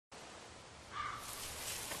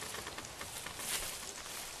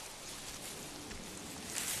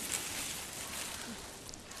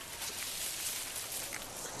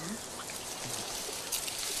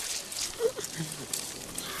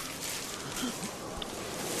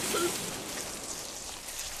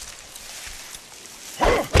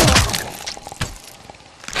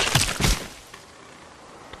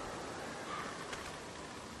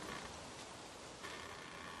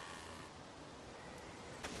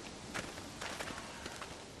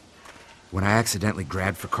When I accidentally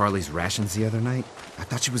grabbed for Carly's rations the other night, I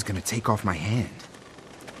thought she was gonna take off my hand.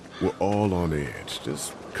 We're all on edge.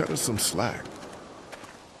 Just cut us some slack.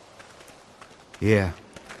 Yeah,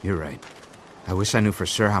 you're right. I wish I knew for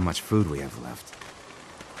sure how much food we have left.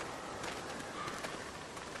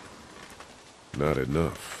 Not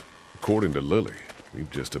enough. According to Lily, we've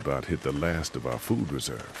just about hit the last of our food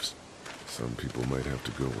reserves. Some people might have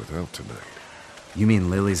to go without tonight. You mean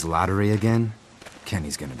Lily's lottery again?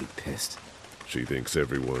 Kenny's gonna be pissed. She thinks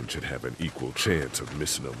everyone should have an equal chance of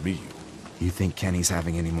missing a meal. You think Kenny's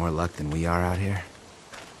having any more luck than we are out here?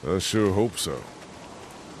 I sure hope so.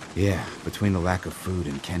 Yeah, between the lack of food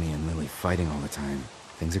and Kenny and Lily fighting all the time,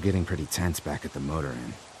 things are getting pretty tense back at the motor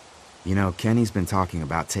inn. You know, Kenny's been talking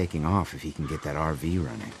about taking off if he can get that RV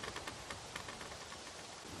running.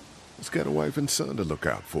 He's got a wife and son to look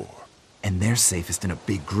out for. And they're safest in a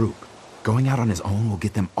big group. Going out on his own will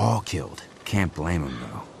get them all killed. Can't blame him,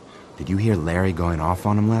 though. Did you hear Larry going off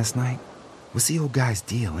on him last night? What's the old guy's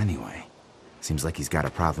deal, anyway? Seems like he's got a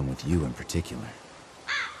problem with you in particular.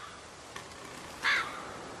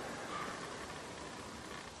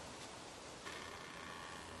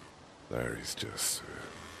 Larry's just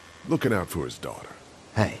looking out for his daughter.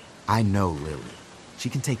 Hey, I know Lily. She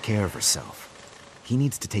can take care of herself. He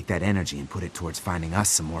needs to take that energy and put it towards finding us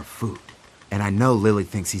some more food. And I know Lily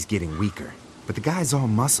thinks he's getting weaker, but the guy's all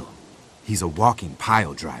muscle. He's a walking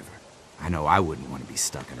pile driver. I know I wouldn't want to be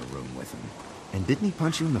stuck in a room with him. And didn't he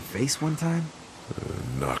punch you in the face one time?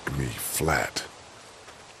 Knock me flat.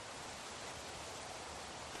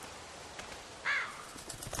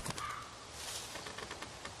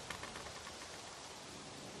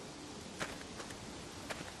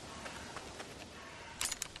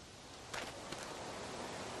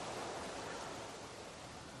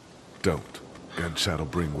 Don't. Gunshot'll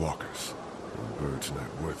bring walkers. One bird's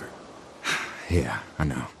not worth it. Yeah, I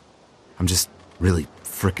know. I'm just really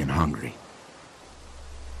frickin' hungry.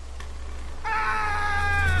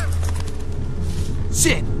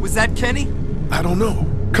 Shit! Was that Kenny? I don't know.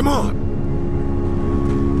 Come on!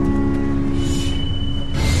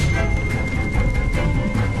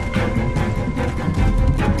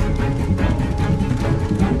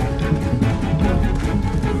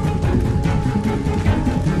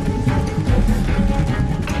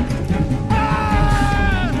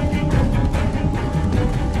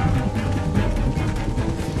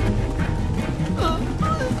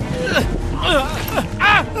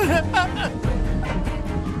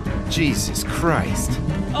 Jesus Christ.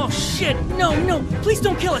 Oh shit! No, no! Please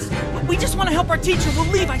don't kill us! We just want to help our teacher. We'll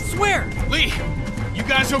leave, I swear! Lee! You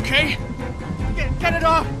guys okay? Get it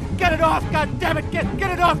off! Get it off! God damn it! Get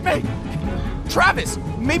it off me! Travis!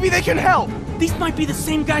 Maybe they can help! These might be the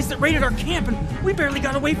same guys that raided our camp, and we barely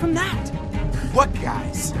got away from that. What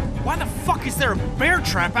guys? Why the fuck is there a bear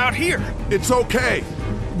trap out here? It's okay.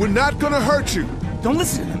 We're not gonna hurt you. Don't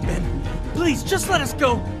listen to them, Ben. Please, just let us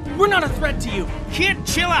go. We're not a threat to you. Kid,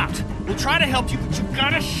 chill out. We'll try to help you, but you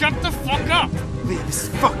gotta shut the fuck up. Lee, this is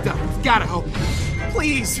fucked up. We've gotta help you.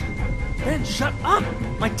 Please! Ben, shut up!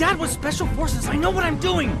 My dad was Special Forces. I know what I'm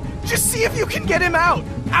doing. Just see if you can get him out!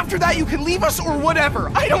 After that, you can leave us or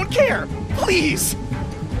whatever. I don't care! Please!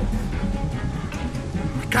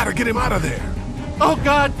 We gotta get him out of there. Oh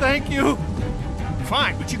God, thank you!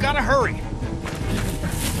 Fine, but you gotta hurry.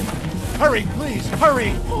 Hurry, please,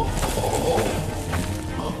 hurry!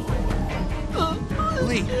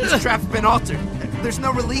 Lee, this trap's been altered. There's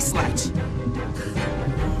no release latch.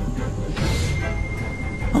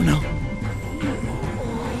 Oh no.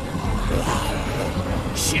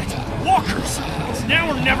 Shit, walkers! It's now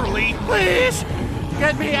or never, Lee. Please!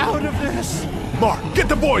 Get me out of this! Mark, get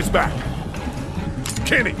the boys back!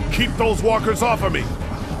 Kenny, keep those walkers off of me!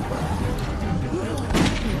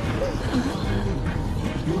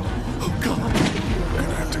 Oh God! I'm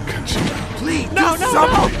gonna have to cut you out. Please, no!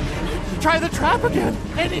 Try the trap again!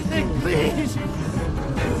 Anything, please!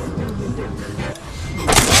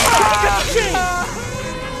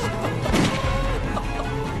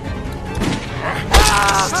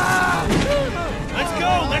 Let's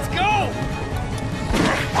go, let's go!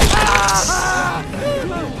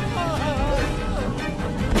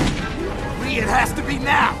 Lee, it has to be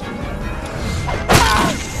now!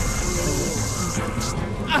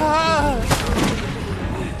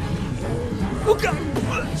 Oh God!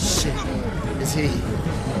 Shit. Is he?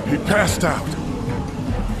 He passed out.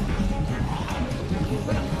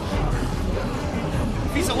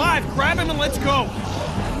 If he's alive, grab him and let's go.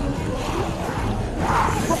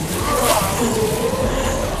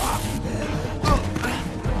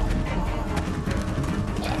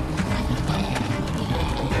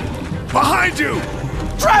 Behind you!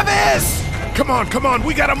 Travis! Come on,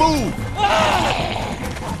 we gotta move!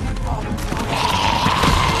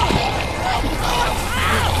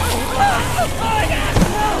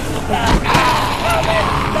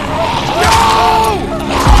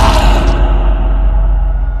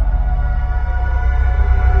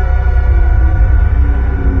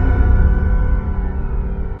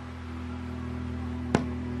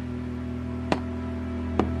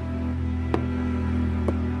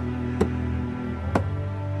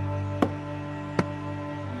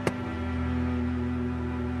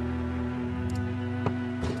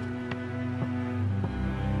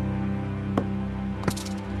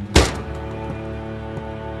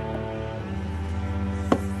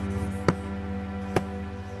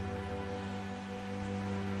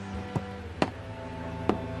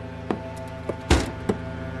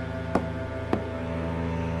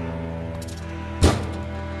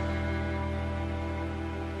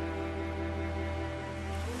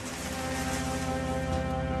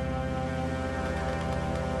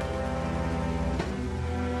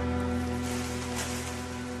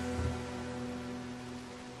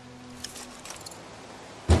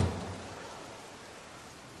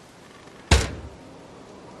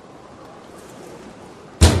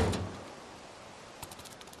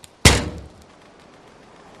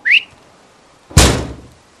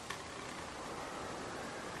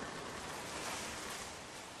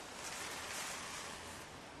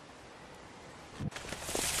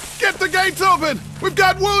 Get the gates open! We've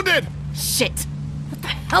got wounded! Shit! What the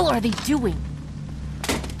hell are they doing?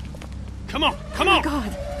 Come on, come on!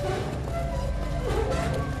 God.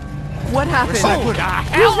 What happened? Oh, the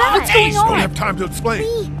hell? What's going Don't on? have time to explain.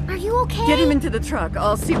 Lee, are you okay? Get him into the truck.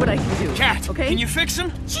 I'll see what I can do. Cat, okay? can you fix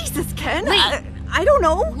him? Jesus, Ken. Lee. I don't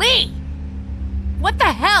know. Lee! What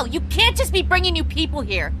the hell? You can't just be bringing new people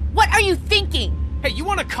here. What are you thinking? Hey, you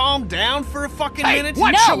want to calm down for a fucking minute? No,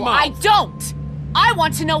 I don't! I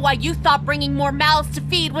want to know why you thought bringing more mouths to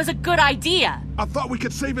feed was a good idea. I thought we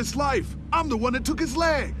could save his life. I'm the one that took his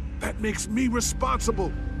leg. That makes me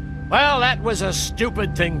responsible. Well, that was a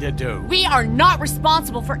stupid thing to do. We are not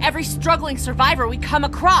responsible for every struggling survivor we come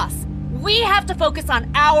across. We have to focus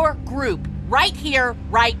on our group, right here,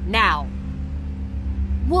 right now.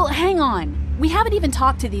 Well, hang on. We haven't even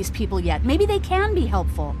talked to these people yet. Maybe they can be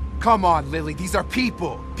helpful. Come on, Lily. These are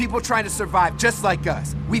people. People trying to survive just like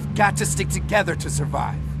us. We've got to stick together to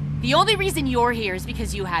survive. The only reason you're here is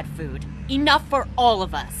because you had food. Enough for all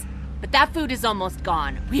of us. But that food is almost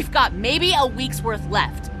gone. We've got maybe a week's worth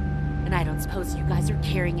left. And I don't suppose you guys are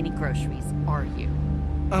carrying any groceries, are you?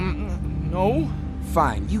 No.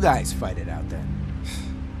 Fine, you guys fight it out then.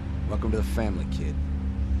 Welcome to the family, kid.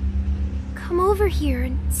 Come over here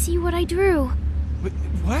and see what I drew.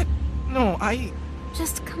 What? No,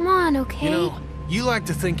 Just come on, okay? You know, you like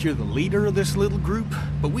to think you're the leader of this little group,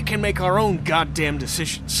 but we can make our own goddamn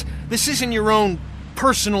decisions. This isn't your own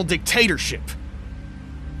personal dictatorship.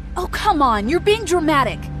 Oh, come on. You're being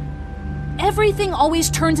dramatic. Everything always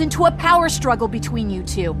turns into a power struggle between you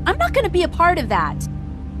two. I'm not going to be a part of that.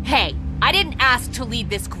 Hey, I didn't ask to lead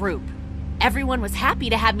this group. Everyone was happy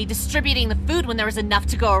to have me distributing the food when there was enough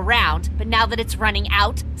to go around, but now that it's running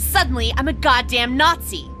out, suddenly I'm a goddamn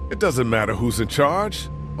Nazi. It doesn't matter who's in charge.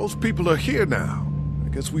 Those people are here now. I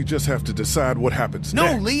guess we just have to decide what happens No,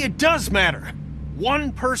 next. Lee, it does matter.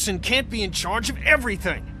 One person can't be in charge of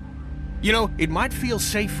everything. You know, it might feel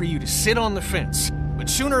safe for you to sit on the fence, but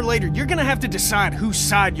sooner or later, you're gonna have to decide whose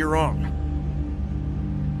side you're on.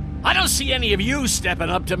 I don't see any of you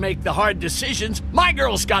stepping up to make the hard decisions. My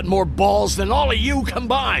girl's got more balls than all of you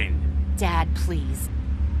combined. Dad, please.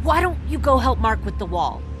 Why don't you go help Mark with the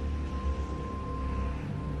wall?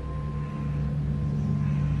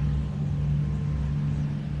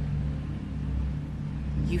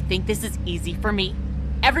 You think this is easy for me?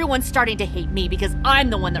 Everyone's starting to hate me because I'm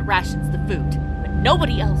the one that rations the food, but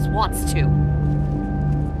nobody else wants to.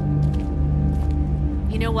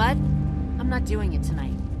 You know what? I'm not doing it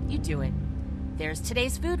tonight. You do it. There's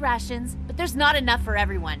today's food rations, but there's not enough for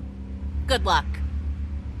everyone. Good luck.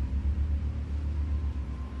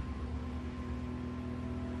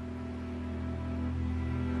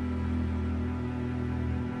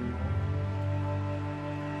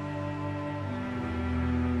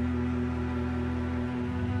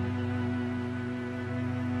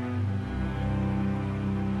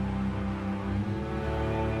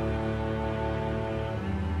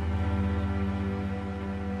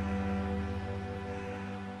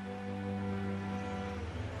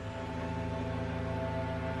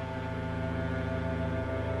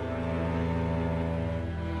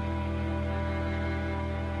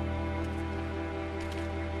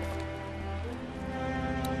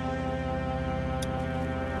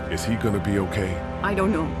 Is he gonna be okay? I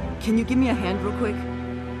don't know. Can you give me a hand real quick?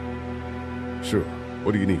 Sure.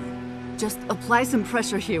 What do you need? Just apply some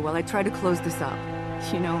pressure here while I try to close this up.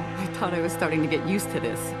 You know, I thought I was starting to get used to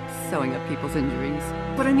this, sewing up people's injuries.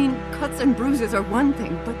 But I mean, cuts and bruises are one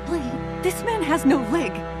thing, but Lee, this man has no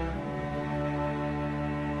leg.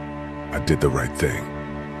 I did the right thing.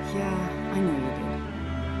 Yeah, I know you did.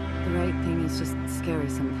 The right thing is just scary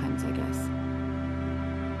sometimes, I guess.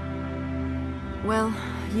 Well,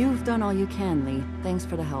 you've done all you can, Lee. Thanks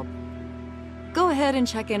for the help. Go ahead and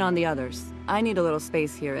check in on the others. I need a little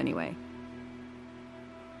space here anyway.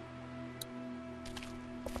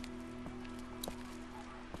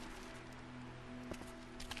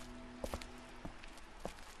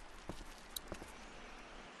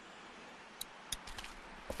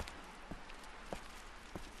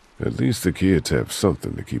 At least the kids have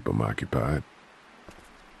something to keep them occupied.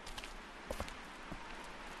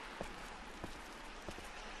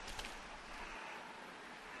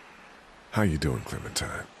 How you doing,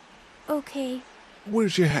 Clementine? Okay.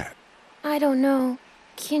 Where's your hat? I don't know.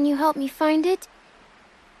 Can you help me find it?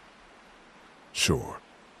 Sure.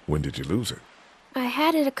 When did you lose it? I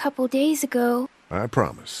had it a couple days ago. I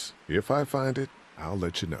promise. If I find it, I'll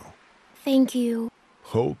let you know. Thank you.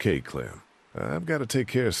 Okay, Clem. I've got to take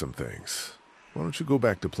care of some things. Why don't you go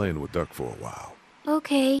back to playing with Duck for a while?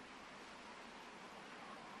 Okay.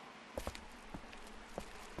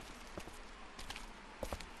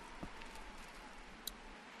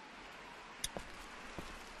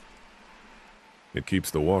 It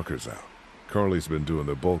keeps the walkers out. Carly's been doing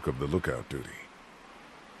the bulk of the lookout duty.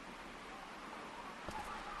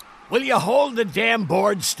 Will you hold the damn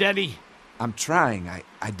board steady? I'm trying.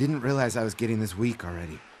 I didn't realize I was getting this weak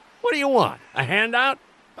already. What do you want? A handout?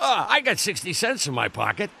 I got 60 cents in my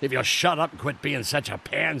pocket, if you'll shut up and quit being such a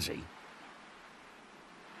pansy.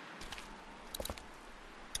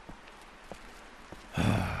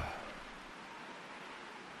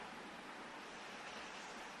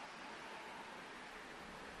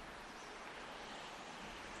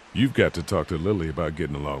 You've got to talk to Lily about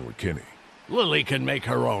getting along with Kenny. Lily can make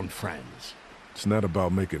her own friends. It's not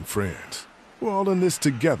about making friends. We're all in this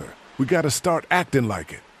together. We gotta start acting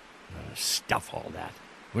like it. Stuff all that.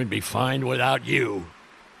 We'd be fine without you.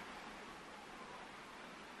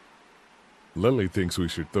 Lily thinks we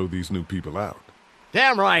should throw these new people out.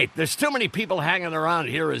 Damn right. There's too many people hanging around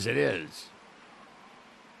here as it is.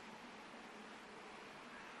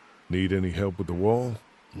 Need any help with the wall?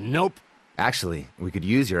 Nope. Actually, we could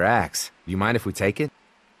use your axe. Do you mind if we take it?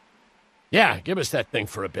 Yeah, give us that thing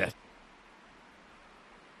for a bit.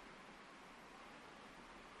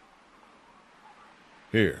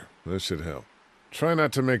 Here, this should help. Try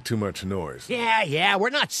not to make too much noise. Yeah, we're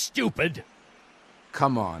not stupid.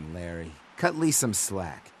 Come on, Larry. Cut Lee some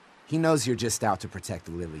slack. He knows you're just out to protect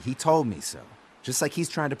Lily. He told me so. Just like he's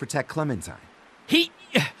trying to protect Clementine. I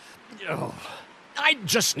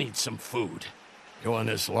just need some food. Going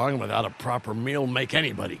this long without a proper meal make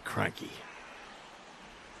anybody cranky.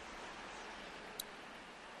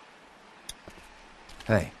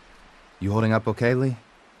 Hey, you holding up okay, Lee?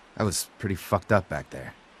 I was pretty fucked up back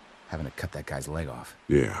there, having to cut that guy's leg off.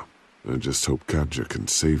 Yeah, I just hope Katja can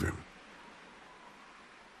save him.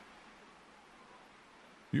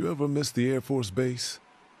 You ever miss the Air Force Base?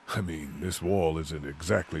 I mean, this wall isn't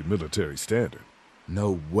exactly military standard.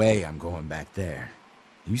 No way I'm going back there.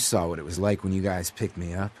 You saw what it was like when you guys picked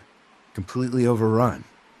me up. Completely overrun.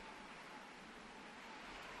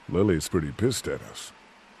 Lily's pretty pissed at us.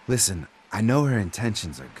 Listen, I know her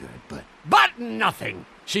intentions are good, but... But nothing!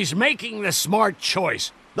 She's making the smart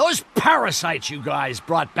choice. Those parasites you guys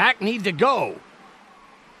brought back need to go.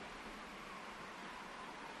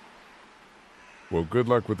 Well, good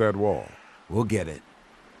luck with that wall. We'll get it.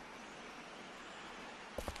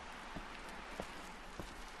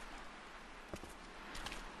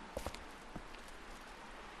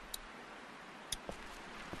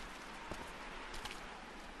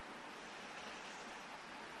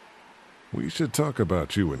 We should talk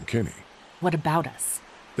about you and Kenny. What about us?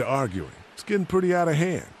 They're arguing. It's getting pretty out of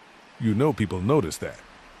hand. You know people notice that.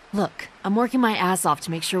 Look, I'm working my ass off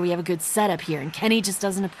to make sure we have a good setup here, and Kenny just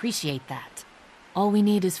doesn't appreciate that. All we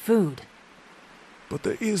need is food. But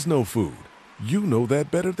there is no food. You know that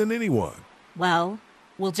better than anyone. Well,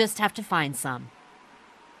 we'll just have to find some.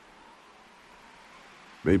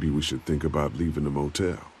 Maybe we should think about leaving the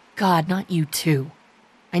motel. God, not you too.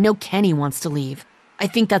 I know Kenny wants to leave. I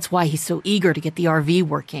think that's why he's so eager to get the RV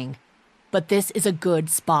working. But this is a good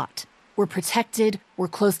spot. We're protected, we're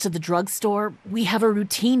close to the drugstore, we have a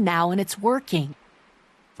routine now and it's working.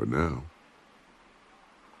 For now.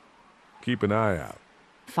 Keep an eye out.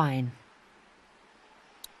 Fine.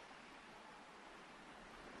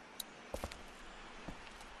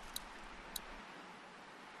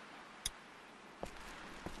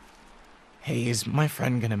 Hey, is my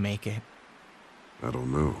friend gonna make it? I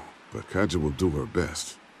don't know, but Katjaa will do her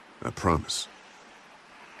best. I promise.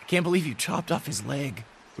 I can't believe you chopped off his leg.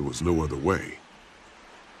 There was no other way.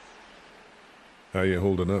 How you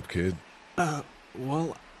holding up, kid?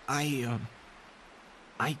 Well, I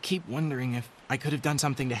keep wondering if I could have done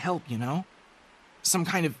something to help, you know? Some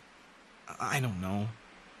kind of... I don't know.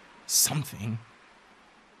 Something.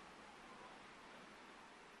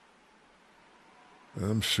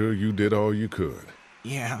 I'm sure you did all you could.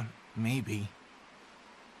 Yeah, maybe.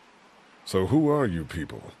 So who are you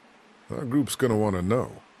people? Our group's gonna want to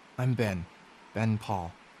know. I'm Ben. Ben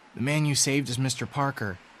Paul. The man you saved is Mr.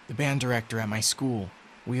 Parker, the band director at my school.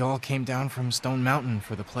 We all came down from Stone Mountain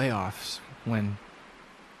for the playoffs when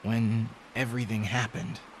everything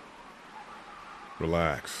happened.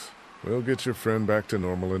 Relax. We'll get your friend back to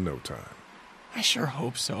normal in no time. I sure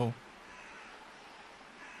hope so.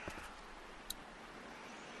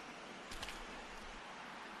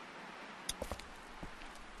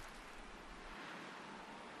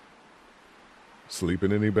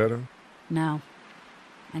 Sleeping any better? No.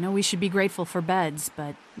 I know we should be grateful for beds,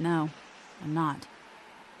 but no, I'm not.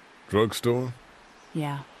 Drugstore?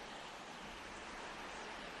 Yeah.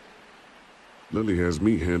 Lily has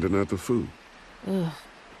me handing out the food. Ugh,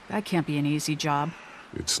 that can't be an easy job.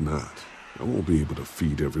 It's not. I won't be able to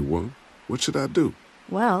feed everyone. What should I do?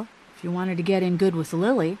 Well, if you wanted to get in good with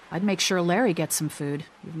Lily, I'd make sure Larry gets some food,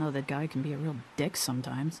 even though that guy can be a real dick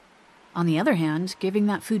sometimes. On the other hand, giving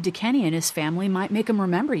that food to Kenny and his family might make him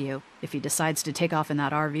remember you, if he decides to take off in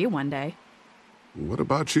that RV one day. What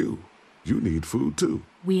about you? You need food too.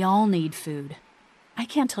 We all need food. I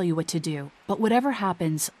can't tell you what to do, but whatever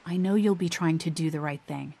happens, I know you'll be trying to do the right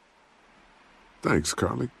thing. Thanks,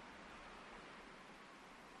 Carly.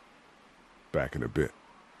 Back in a bit.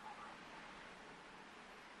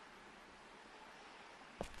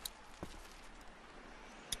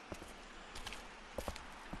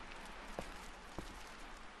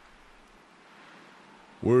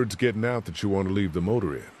 Word's getting out that you want to leave the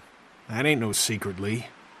motor in. That ain't no secret, Lee.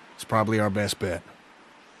 It's probably our best bet.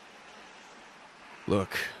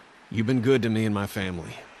 Look, you've been good to me and my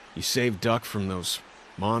family. You saved Duck from those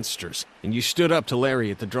monsters, and you stood up to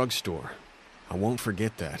Larry at the drugstore. I won't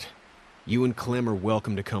forget that. You and Clem are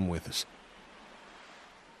welcome to come with us.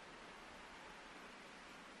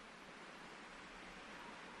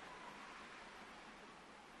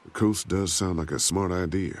 The coast does sound like a smart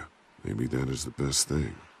idea. Maybe that is the best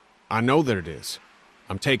thing. I know that it is.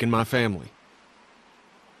 I'm taking my family.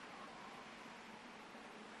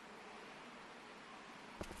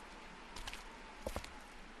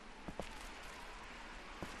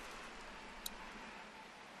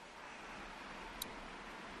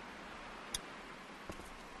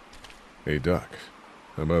 Hey, Doc.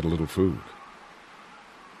 How about a little food?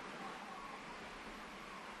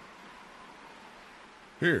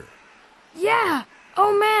 Here. Yeah!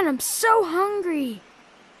 Oh man, I'm so hungry!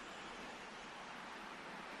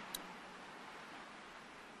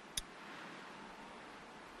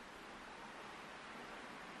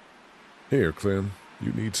 Here, Clem.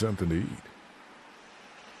 You need something to eat.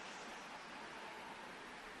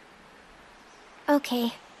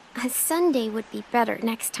 Okay, a Sunday would be better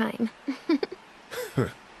next time.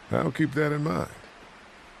 I'll keep that in mind.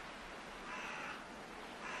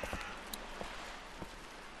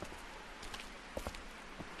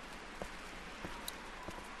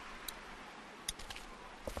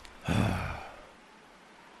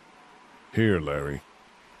 Here, Larry.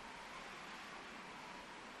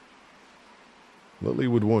 Lily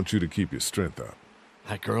would want you to keep your strength up.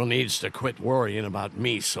 That girl needs to quit worrying about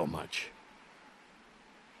me so much.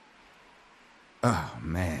 Oh,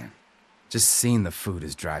 man. Just seeing the food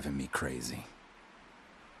is driving me crazy.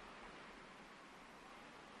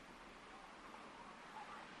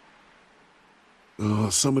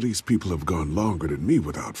 Some of these people have gone longer than me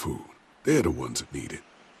without food. They're the ones that need it.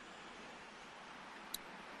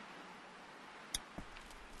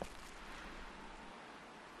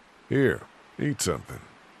 Here, eat something.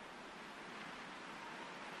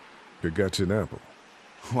 You got you an apple.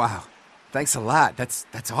 Wow. Thanks a lot. That's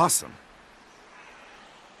awesome.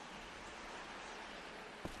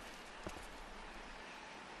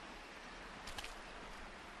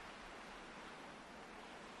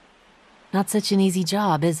 Not such an easy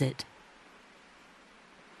job, is it?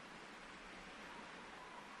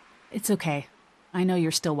 It's okay. I know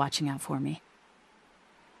you're still watching out for me.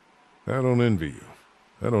 I don't envy you.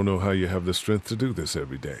 I don't know how you have the strength to do this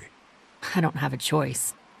every day. I don't have a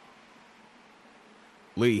choice.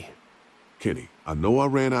 Lee. Kenny, I know I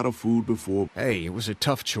ran out of food before. Hey, it was a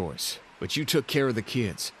tough choice, but you took care of the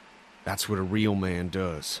kids. That's what a real man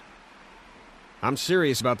does. I'm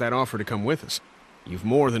serious about that offer to come with us. You've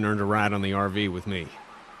more than earned a ride on the RV with me.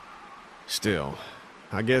 Still,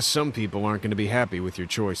 I guess some people aren't going to be happy with your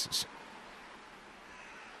choices.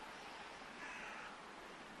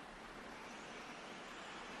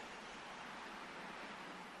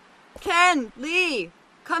 Ken, Lee,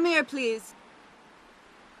 come here, please.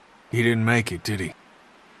 He didn't make it, did he?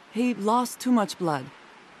 He lost too much blood.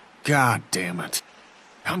 God damn it.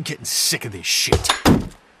 I'm getting sick of this shit.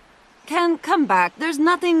 Ken, come back. There's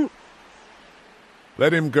nothing...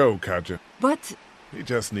 Let him go, Katjaa. But... He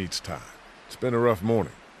just needs time. It's been a rough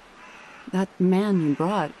morning. that man you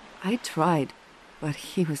brought, I tried, but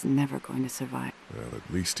he was never going to survive. Well,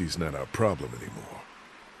 at least he's not our problem anymore.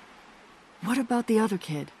 What about the other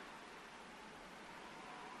kid?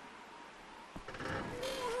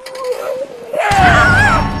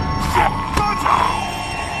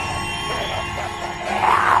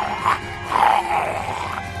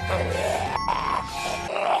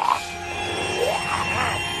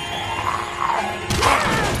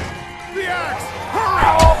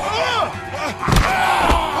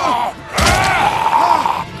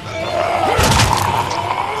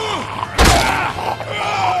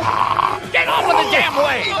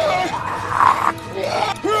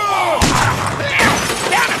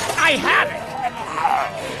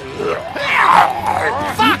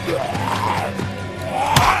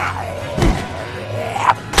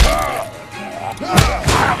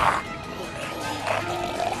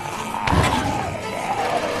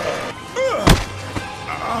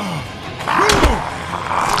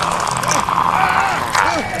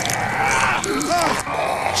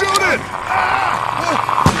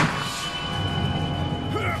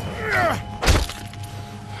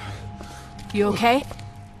 You okay?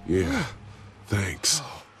 Yeah, thanks.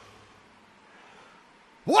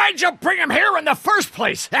 Why'd you bring him here in the first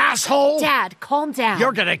place, asshole? Dad, calm down.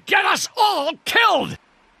 You're gonna get us all killed!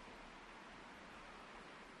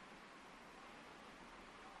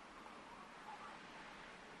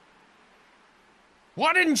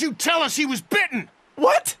 Why didn't you tell us he was bitten?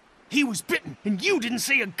 What? He was bitten, and you didn't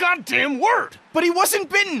say a goddamn word! But he wasn't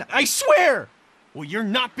bitten, I swear! Well, your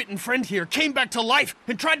not-bitten friend here came back to life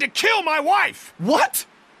and tried to kill my wife! What?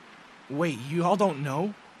 Wait, you all don't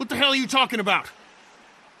know? What the hell are you talking about?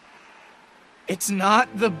 It's not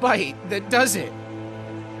the bite that does it.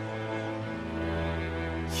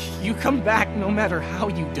 You come back no matter how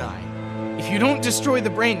you die. If you don't destroy the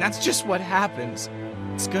brain, that's just what happens.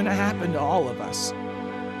 It's gonna happen to all of us.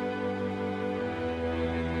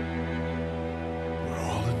 We're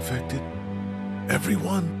all infected?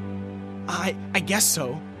 Everyone? I guess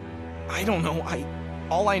so. I don't know.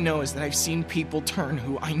 All I know is that I've seen people turn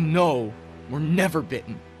who I know were never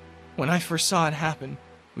bitten. When I first saw it happen,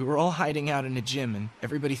 we were all hiding out in a gym and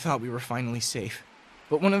everybody thought we were finally safe.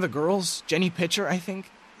 But one of the girls, Jenny Pitcher, I think,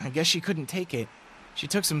 I guess she couldn't take it. She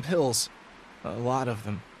took some pills. A lot of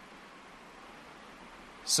them.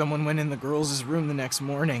 Someone went in the girls' room the next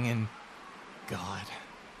morning and... God.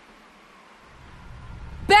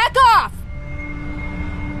 Back off!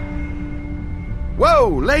 Whoa,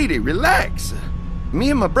 lady, relax.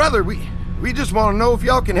 Me and my brother, we just want to know if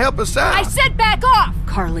y'all can help us out. I said back off!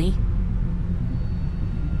 Carly.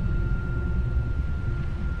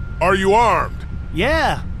 Are you armed?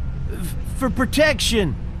 Yeah, for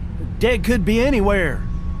protection. Dead could be anywhere.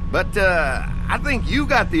 But, I think you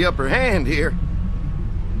got the upper hand here.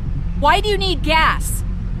 Why do you need gas?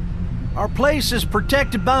 Our place is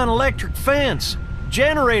protected by an electric fence.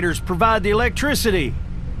 Generators provide the electricity.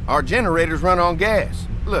 Our generators run on gas.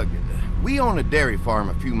 Look, we own a dairy farm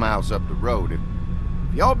a few miles up the road. If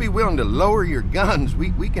y'all be willing to lower your guns,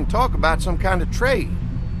 we can talk about some kind of trade.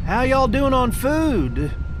 How y'all doing on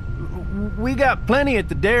food? We got plenty at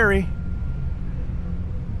the dairy.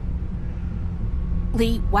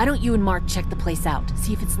 Lee, why don't you and Mark check the place out,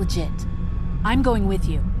 see if it's legit? I'm going with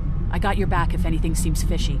you. I got your back if anything seems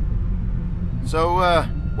fishy. So,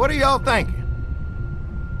 what are y'all thinking?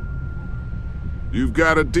 You've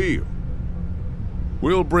got a deal.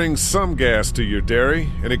 We'll bring some gas to your dairy.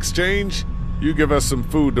 In exchange, you give us some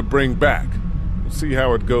food to bring back. We'll see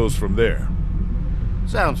how it goes from there.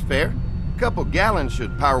 Sounds fair. A couple gallons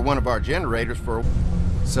should power one of our generators for a...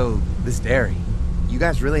 So, this dairy, you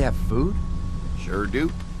guys really have food? Sure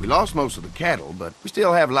do. We lost most of the cattle, but we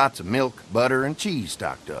still have lots of milk, butter, and cheese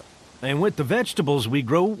stocked up. And with the vegetables we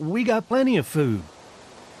grow, we got plenty of food.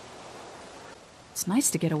 It's nice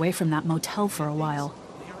to get away from that motel for a while.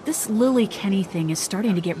 This Lily Kenny thing is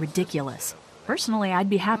starting to get ridiculous. Personally, I'd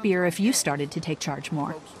be happier if you started to take charge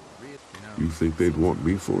more. You think they'd want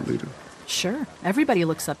me for a leader? Sure, everybody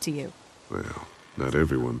looks up to you. Well, not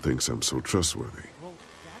everyone thinks I'm so trustworthy.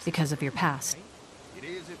 Because of your past.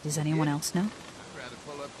 Does anyone else know?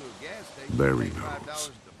 Larry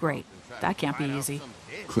knows. Great. That can't be easy.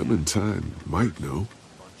 Clementine might know.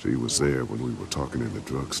 She was there when we were talking in the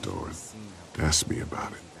drugstore and asked me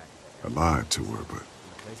about it. I lied to her, but...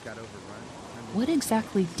 What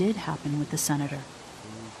exactly did happen with the senator?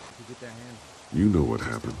 You know what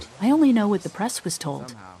happened. I only know what the press was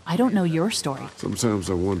told. I don't know your story. Sometimes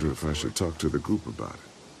I wonder if I should talk to the group about it.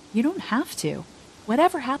 You don't have to.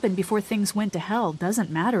 Whatever happened before things went to hell doesn't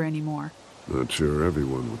matter anymore. Not sure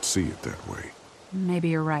everyone would see it that way. Maybe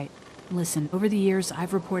you're right. Listen, over the years,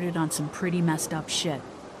 I've reported on some pretty messed up shit.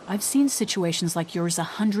 I've seen situations like yours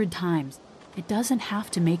 100 times. It doesn't have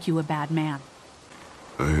to make you a bad man.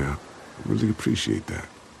 I really appreciate that.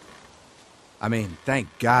 I mean, thank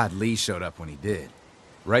God Lee showed up when he did.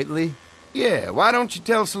 Right, Lee? Yeah, why don't you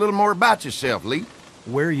tell us a little more about yourself, Lee?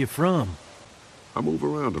 Where are you from? I move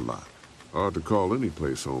around a lot. Hard to call any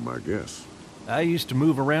place home, I guess. I used to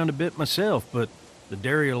move around a bit myself, but the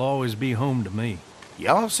dairy will always be home to me.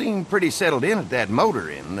 Y'all seem pretty settled in at that motor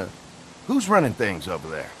inn. Who's running things over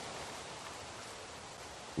there?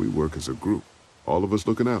 We work as a group. All of us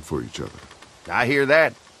looking out for each other. I hear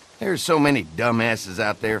that. There's so many dumbasses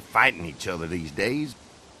out there fighting each other these days.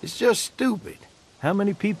 It's just stupid. How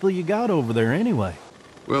many people you got over there anyway?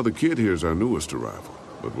 Well, the kid here's our newest arrival,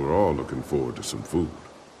 but we're all looking forward to some food.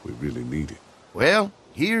 We really need it. Well,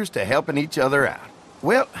 here's to helping each other out.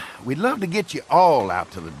 Well, we'd love to get you all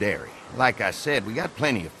out to the dairy. Like I said, we got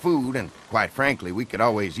plenty of food, and quite frankly, we could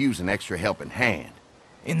always use an extra helping hand.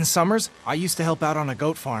 In the summers, I used to help out on a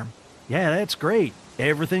goat farm. Yeah, that's great.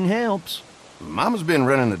 Everything helps. Mama's been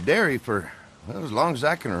running the dairy for, well, as long as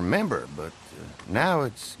I can remember, but now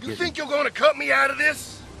it's You think you're gonna cut me out of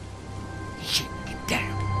this? Shit, get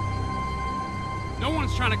down. No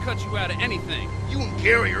one's trying to cut you out of anything. You and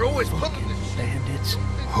Gary are always pulling this shit. Bandits.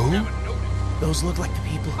 Who? Those look like the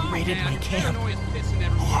people who raided my camp. Who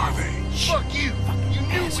are they? Fuck you! You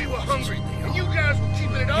knew we were hungry, and you guys were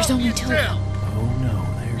keeping it all There's to only two of yourself. them. Oh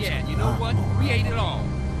no, there's Yeah, and you know what? We ate it all.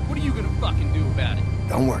 What are you gonna fucking do about it?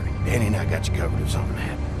 Don't worry, Danny and I got you covered if something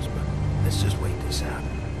happens, but let's just wait this out.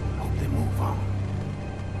 Hope they move on.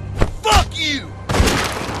 Fuck you!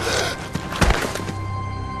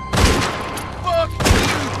 Fuck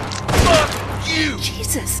you! Fuck you!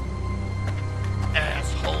 Jesus!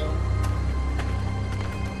 Asshole!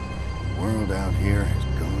 The world out here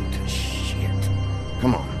has gone to shit.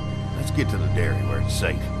 Come on, let's get to the dairy where it's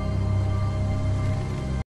safe.